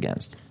we're up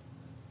against.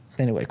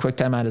 Anyway, quick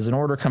timeout is in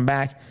order. Come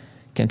back,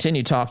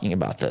 continue talking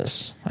about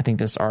this. I think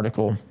this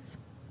article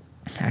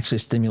actually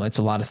stimulates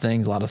a lot of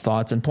things, a lot of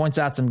thoughts, and points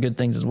out some good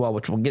things as well,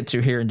 which we'll get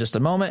to here in just a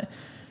moment.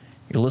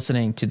 You're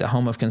listening to the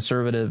home of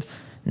conservative,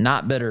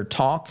 not bitter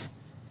talk.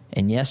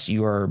 And yes,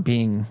 you're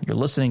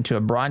listening to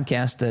a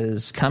broadcast that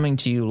is coming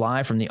to you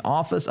live from the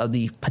office of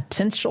the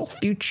potential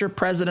future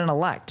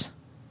president-elect.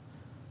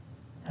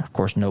 Of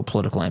course, no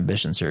political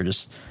ambitions here,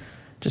 just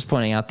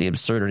pointing out the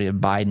absurdity of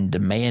Biden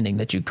demanding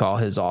that you call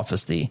his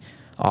office the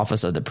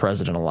office of the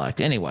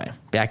president-elect. Anyway,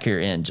 back here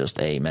in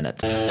just a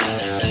minute.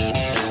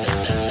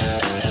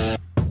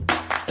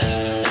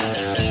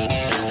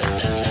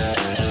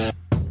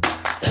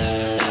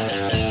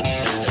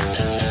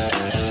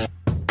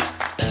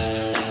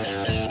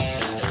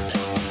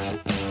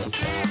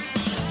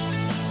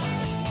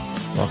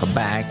 Welcome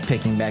back.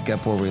 Picking back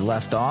up where we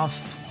left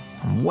off.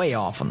 I'm way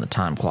off on the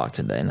time clock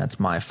today, and that's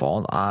my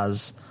fault.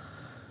 Oz,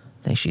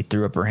 I think she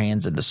threw up her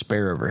hands in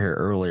despair over here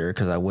earlier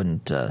because I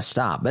wouldn't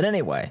stop. But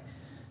anyway,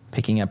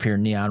 picking up here,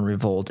 Neon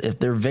Revolt. If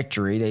their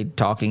victory, they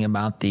talking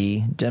about the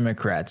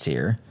Democrats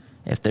here,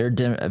 if their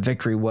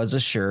victory was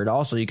assured,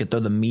 also you could throw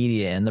the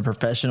media in, the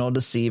professional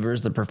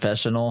deceivers, the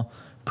professional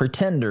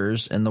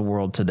pretenders in the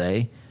world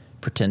today,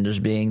 pretenders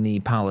being the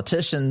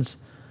politicians,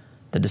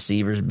 the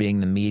deceivers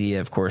being the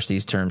media. Of course,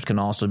 these terms can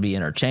also be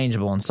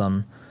interchangeable in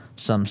some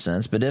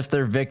sense. But if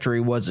their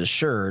victory was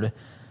assured,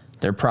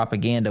 their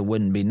propaganda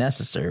wouldn't be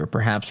necessary. Or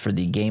perhaps for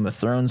the Game of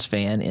Thrones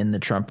fan in the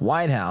Trump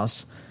White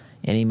House,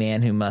 any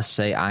man who must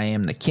say, "I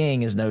am the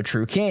king," is no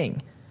true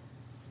king.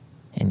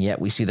 And yet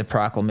we see the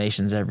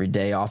proclamations every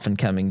day, often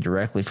coming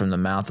directly from the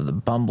mouth of the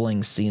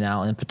bumbling,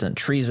 senile, impotent,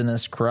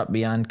 treasonous, corrupt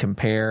beyond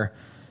compare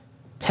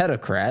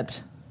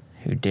pedocrat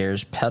who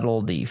dares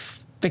peddle the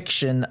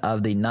fiction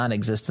of the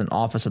non-existent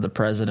office of the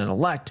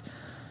president-elect,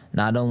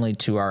 not only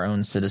to our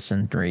own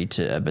citizenry,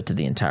 but to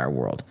the entire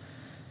world.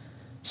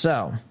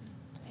 So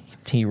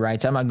he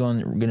writes, I'm not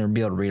going to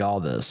be able to read all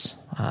this,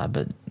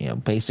 but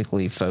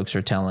basically folks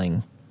are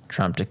telling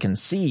Trump to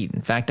concede.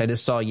 In fact, I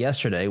just saw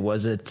yesterday,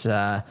 was it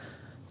the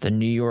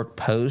New York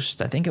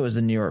Post? I think it was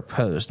the New York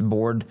Post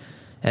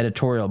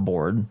editorial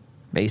board,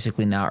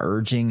 basically now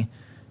urging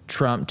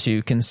Trump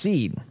to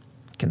concede.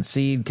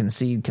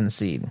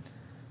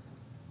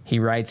 He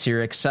writes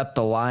here, accept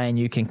the lie and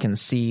you can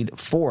concede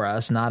for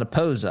us, not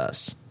oppose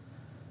us.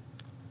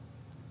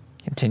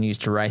 Continues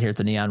to write here at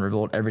the Neon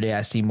Revolt, every day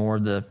I see more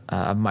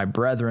of my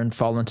brethren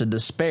fall into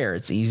despair.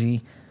 It's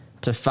easy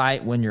to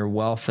fight when you're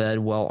well-fed,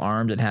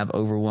 well-armed, and have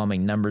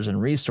overwhelming numbers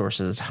and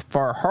resources. It's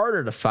far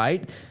harder to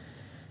fight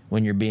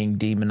when you're being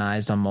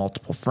demonized on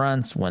multiple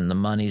fronts, when the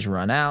money's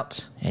run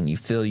out, and you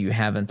feel you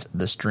haven't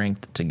the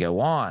strength to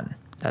go on.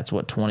 That's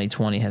what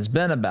 2020 has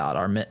been about.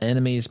 Our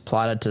enemies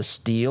plotted to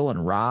steal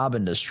and rob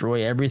and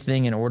destroy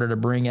everything in order to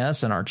bring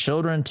us and our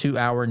children to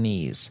our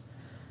knees,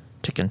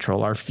 to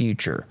control our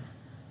future,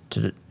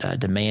 to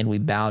demand we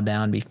bow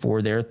down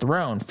before their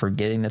throne,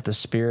 forgetting that the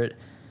spirit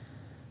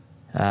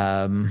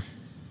lost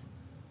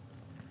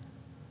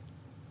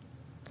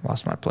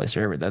my place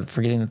here.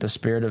 Forgetting that the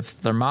spirit of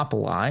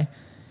Thermopylae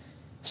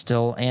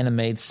still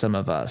animates some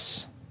of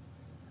us,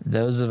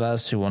 those of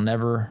us who will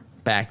never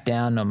back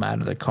down no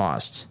matter the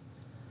cost.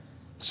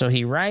 So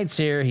he writes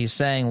here, he's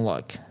saying,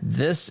 look,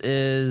 this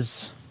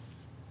is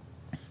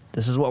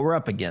what we're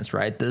up against,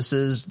 right? This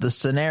is the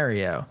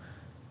scenario.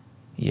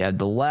 You have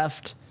the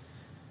left,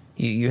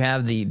 you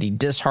have the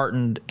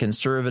disheartened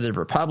conservative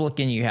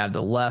Republican, you have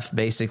the left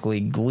basically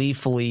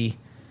gleefully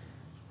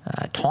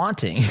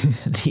taunting.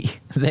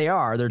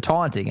 They're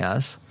taunting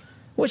us,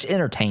 which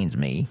entertains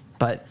me,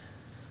 but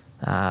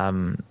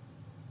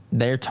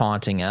they're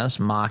taunting us,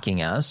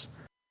 mocking us.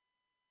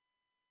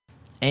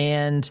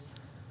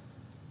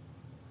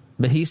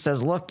 But he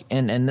says, look,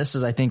 and this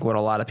is, I think, what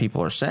a lot of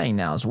people are saying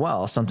now as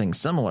well, something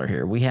similar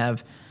here.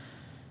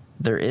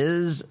 There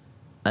is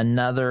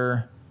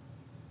another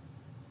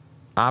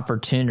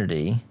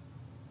opportunity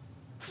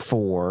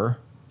for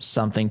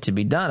something to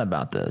be done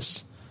about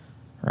this,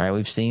 right?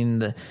 We've seen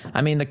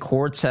the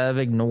courts have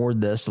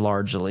ignored this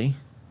largely.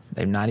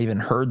 They've not even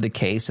heard the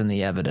case and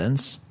the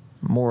evidence,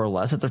 more or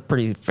less. It's a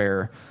pretty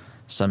fair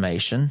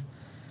summation.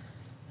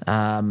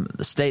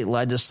 The state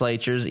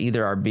legislatures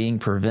either are being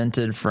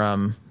prevented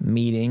from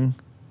meeting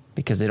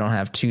because they don't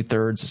have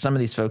 2/3. Some of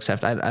these folks have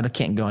to, I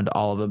can't go into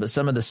all of it, but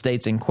some of the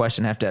states in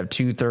question have to have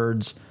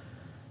 2/3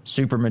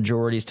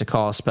 supermajorities to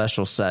call a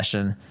special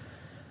session.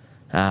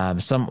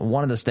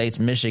 One of the states,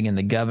 Michigan,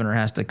 the governor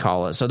has to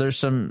call it. So there's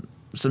some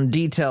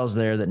details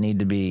there that need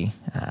to be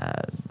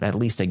at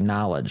least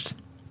acknowledged.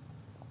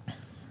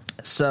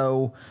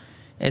 So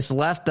it's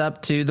left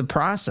up to the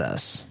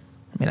process.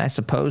 I mean, I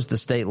suppose the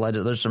state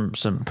there's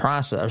some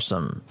process,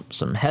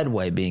 some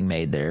headway being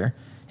made there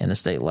in the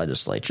state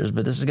legislatures,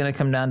 but this is going to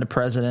come down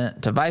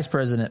to Vice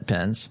President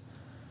Pence,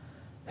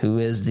 who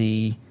is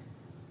the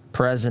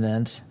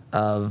president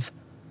of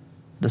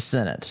the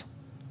Senate.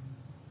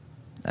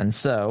 And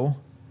so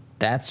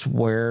that's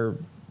where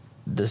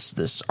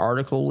this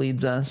article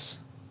leads us.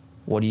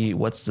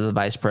 What's the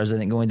vice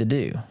president going to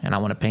do? And I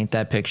want to paint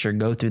that picture,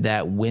 go through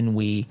that when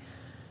we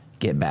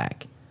get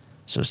back.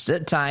 So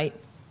sit tight.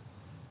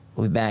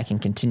 We'll be back and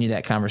continue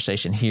that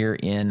conversation here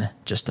in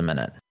just a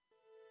minute.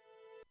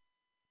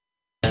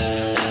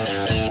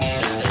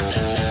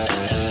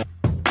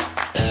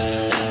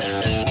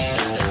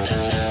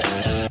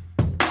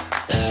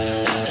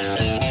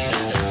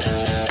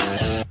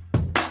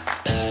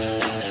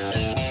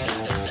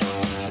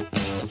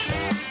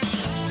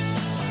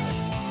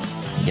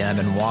 Again, I've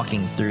been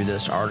walking through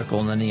this article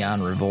in the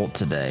Neon Revolt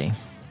today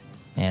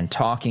and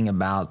talking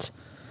about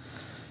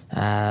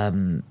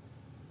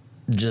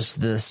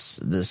just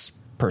this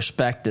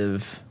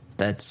perspective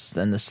that's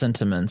and the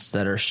sentiments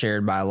that are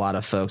shared by a lot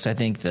of folks. I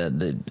think that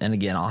and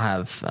again, I'll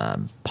have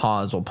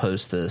Pedals will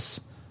post this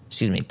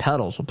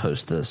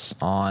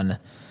on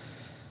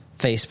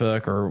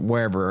Facebook or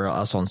wherever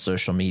else on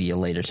social media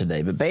later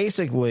today. But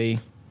basically,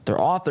 their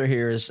author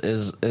here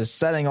is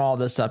setting all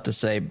this up to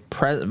say,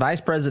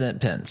 Vice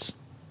President Pence,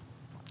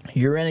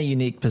 you're in a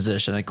unique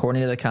position.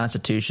 According to the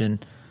Constitution,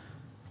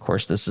 of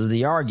course, this is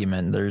the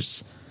argument.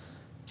 There's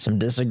some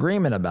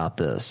disagreement about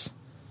this.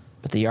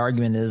 But the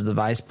argument is the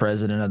vice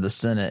president of the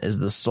Senate is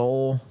the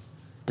sole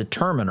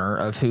determiner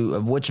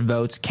of which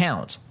votes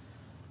count.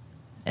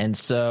 And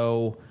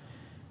so,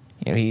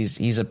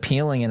 he's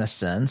appealing in a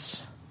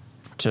sense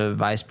to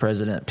Vice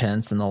President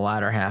Pence in the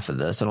latter half of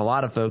this, and a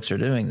lot of folks are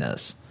doing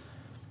this.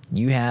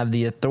 You have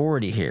the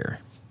authority here.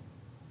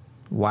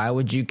 Why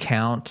would you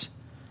count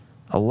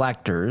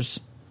electors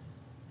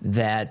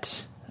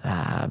that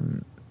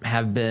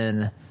have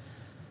been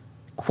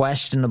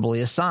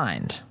questionably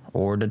assigned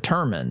or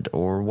determined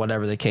or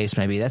whatever the case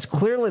may be? That's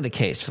clearly the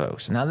case,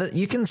 folks. Now, that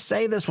you can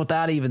say this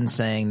without even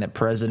saying that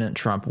President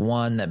Trump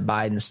won, that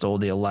Biden stole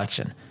the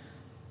election.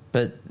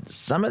 But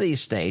some of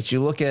these states,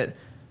 you look at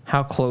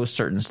how close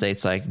certain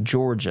states like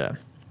Georgia,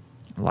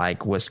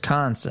 like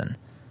Wisconsin,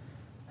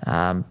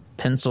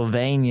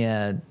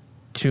 Pennsylvania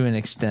to an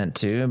extent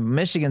too.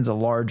 Michigan's a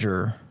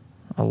larger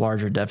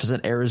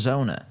deficit.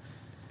 Arizona.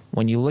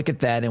 When you look at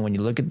that and when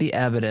you look at the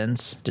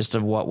evidence just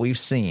of what we've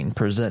seen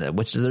presented,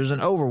 which is there's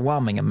an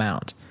overwhelming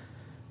amount.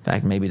 In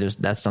fact, maybe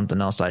that's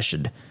something else I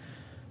should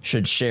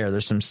share.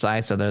 There's some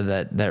sites out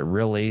there that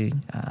really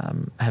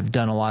have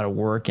done a lot of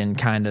work in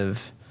kind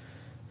of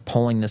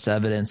pulling this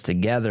evidence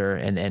together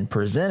and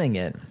presenting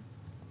it.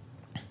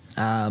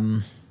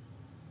 But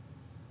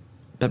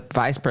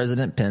Vice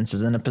President Pence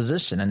is in a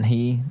position, and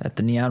he, at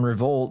the Neon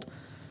Revolt,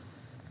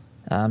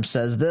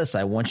 says this: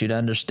 I want you to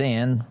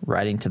understand,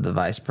 writing to the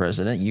vice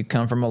president, you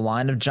come from a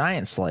line of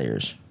giant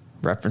slayers,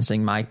 referencing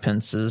Mike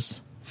Pence's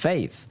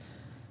faith,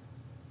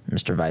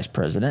 Mr. Vice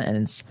President, and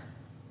it's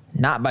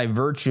not by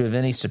virtue of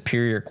any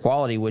superior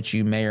quality which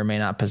you may or may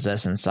not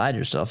possess inside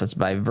yourself. It's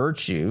by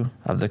virtue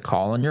of the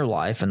call in your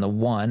life and the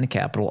one,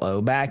 capital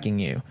O, backing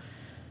you.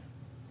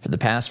 For the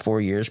past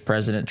 4 years,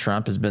 President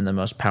Trump has been the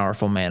most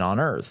powerful man on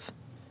earth.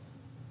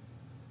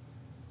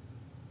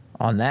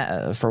 On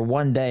that, for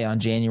one day on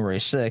January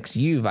 6th,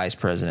 you, Vice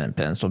President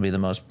Pence, will be the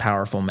most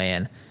powerful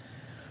man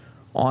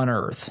on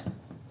earth.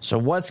 So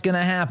what's going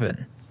to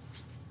happen?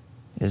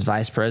 Is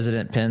Vice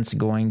President Pence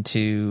going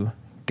to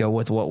go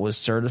with what was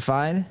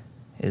certified?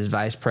 Is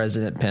Vice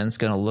President Pence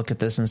going to look at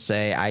this and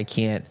say,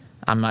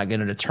 I'm not going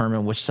to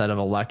determine which set of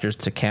electors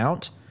to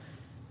count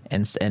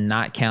and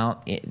not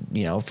count,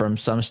 from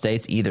some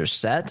states either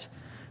set?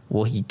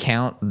 Will he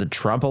count the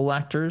Trump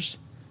electors?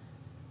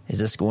 Is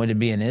this going to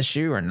be an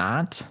issue or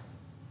not?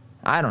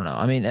 I don't know.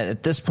 I mean,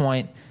 at this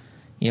point,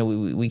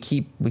 we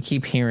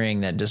keep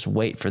hearing that just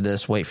wait for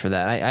this, wait for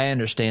that. I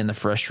understand the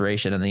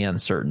frustration and the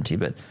uncertainty,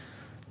 but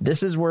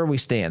this is where we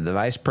stand. The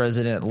vice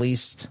president, at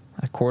least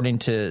according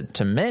to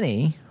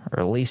many,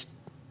 or at least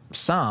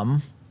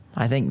some,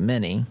 I think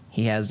many,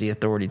 he has the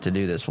authority to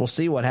do this. We'll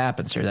see what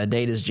happens here. That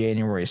date is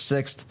January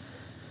 6th,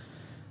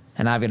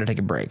 and I've got to take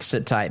a break.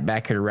 Sit tight.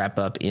 Back here to wrap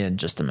up in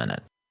just a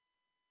minute.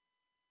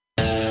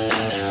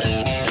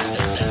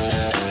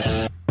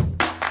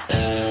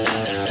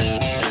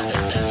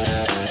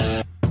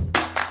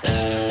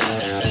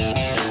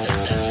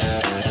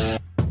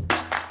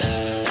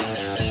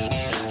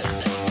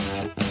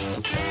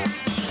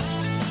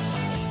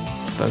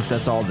 Folks,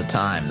 that's all the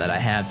time that I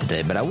have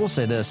today. But I will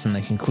say this in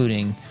the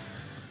concluding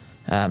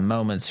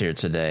moments here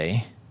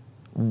today.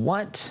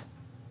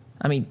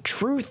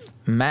 Truth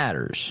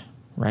matters,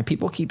 right?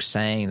 People keep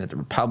saying that the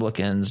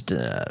Republicans,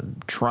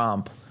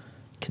 Trump,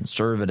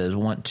 conservatives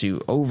want to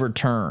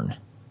overturn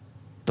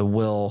the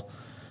will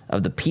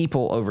of the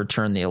people,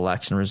 overturn the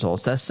election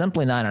results. That's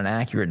simply not an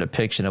accurate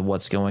depiction of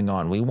what's going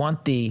on. We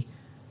want the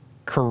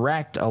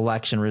correct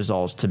election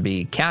results to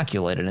be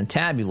calculated and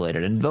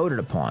tabulated and voted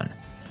upon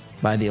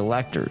by the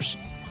electors.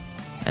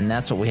 And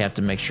that's what we have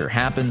to make sure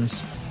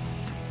happens.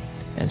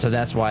 And so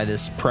that's why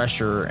this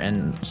pressure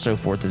and so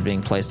forth is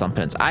being placed on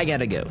Pence. I got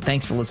to go.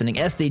 Thanks for listening.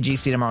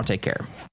 SDGC tomorrow. Take care.